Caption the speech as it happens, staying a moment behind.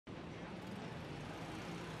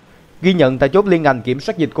Ghi nhận tại chốt liên ngành kiểm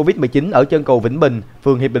soát dịch Covid-19 ở chân cầu Vĩnh Bình,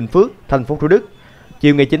 phường Hiệp Bình Phước, thành phố Thủ Đức.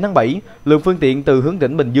 Chiều ngày 9 tháng 7, lượng phương tiện từ hướng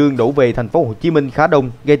tỉnh Bình Dương đổ về thành phố Hồ Chí Minh khá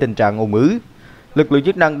đông, gây tình trạng ùn ứ. Lực lượng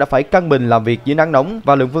chức năng đã phải căng mình làm việc dưới nắng nóng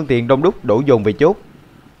và lượng phương tiện đông đúc đổ dồn về chốt.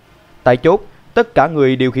 Tại chốt, tất cả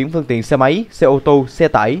người điều khiển phương tiện xe máy, xe ô tô, xe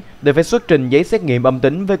tải đều phải xuất trình giấy xét nghiệm âm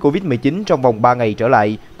tính với Covid-19 trong vòng 3 ngày trở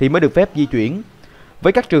lại thì mới được phép di chuyển.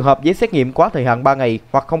 Với các trường hợp giấy xét nghiệm quá thời hạn 3 ngày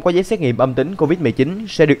hoặc không có giấy xét nghiệm âm tính Covid-19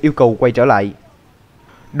 sẽ được yêu cầu quay trở lại.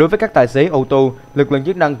 Đối với các tài xế ô tô, lực lượng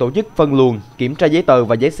chức năng tổ chức phân luồng, kiểm tra giấy tờ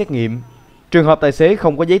và giấy xét nghiệm. Trường hợp tài xế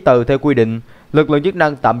không có giấy tờ theo quy định, lực lượng chức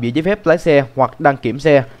năng tạm giữ giấy phép lái xe hoặc đăng kiểm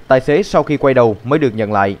xe, tài xế sau khi quay đầu mới được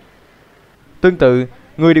nhận lại. Tương tự,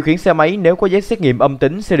 người điều khiển xe máy nếu có giấy xét nghiệm âm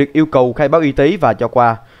tính sẽ được yêu cầu khai báo y tế và cho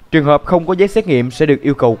qua. Trường hợp không có giấy xét nghiệm sẽ được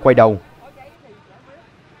yêu cầu quay đầu.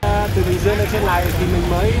 Từ Bình Dương lên trên này thì mình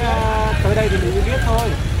mới tới đây thì mình mới biết thôi.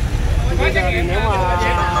 Thì bây giờ thì nếu mà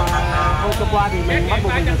không cho qua thì mình bắt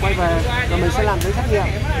buộc mình phải quay về, rồi mình sẽ làm giấy xét nghiệm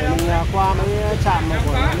để mình qua mấy trạm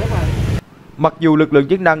của nhà nước này. Mặc dù lực lượng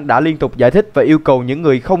chức năng đã liên tục giải thích và yêu cầu những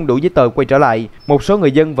người không đủ giấy tờ quay trở lại, một số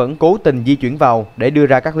người dân vẫn cố tình di chuyển vào để đưa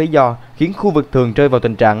ra các lý do khiến khu vực thường rơi vào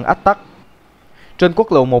tình trạng ách tắc. Trên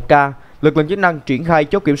quốc lộ 1K, lực lượng chức năng triển khai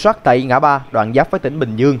chốt kiểm soát tại ngã ba đoạn giáp với tỉnh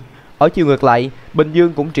Bình Dương. Ở chiều ngược lại, Bình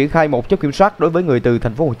Dương cũng triển khai một chốt kiểm soát đối với người từ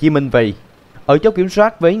thành phố Hồ Chí Minh về. Ở chốt kiểm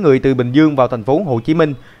soát với người từ Bình Dương vào thành phố Hồ Chí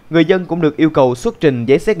Minh, người dân cũng được yêu cầu xuất trình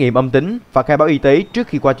giấy xét nghiệm âm tính và khai báo y tế trước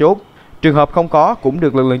khi qua chốt. Trường hợp không có cũng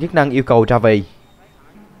được lực lượng chức năng yêu cầu ra về.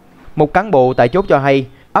 Một cán bộ tại chốt cho hay,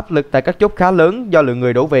 áp lực tại các chốt khá lớn do lượng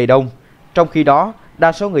người đổ về đông. Trong khi đó,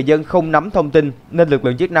 đa số người dân không nắm thông tin nên lực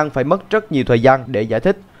lượng chức năng phải mất rất nhiều thời gian để giải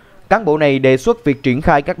thích. Cán bộ này đề xuất việc triển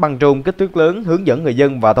khai các băng rôn kích thước lớn hướng dẫn người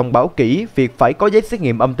dân và thông báo kỹ việc phải có giấy xét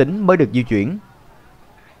nghiệm âm tính mới được di chuyển.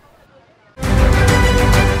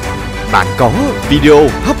 Bạn có video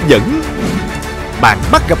hấp dẫn, bạn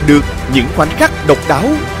bắt gặp được những khoảnh khắc độc đáo.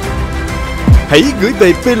 Hãy gửi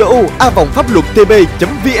về PLO @Pháp Luật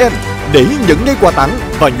TP.HCM để nhận ngay quà tặng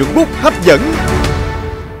và nhuận bút hấp dẫn.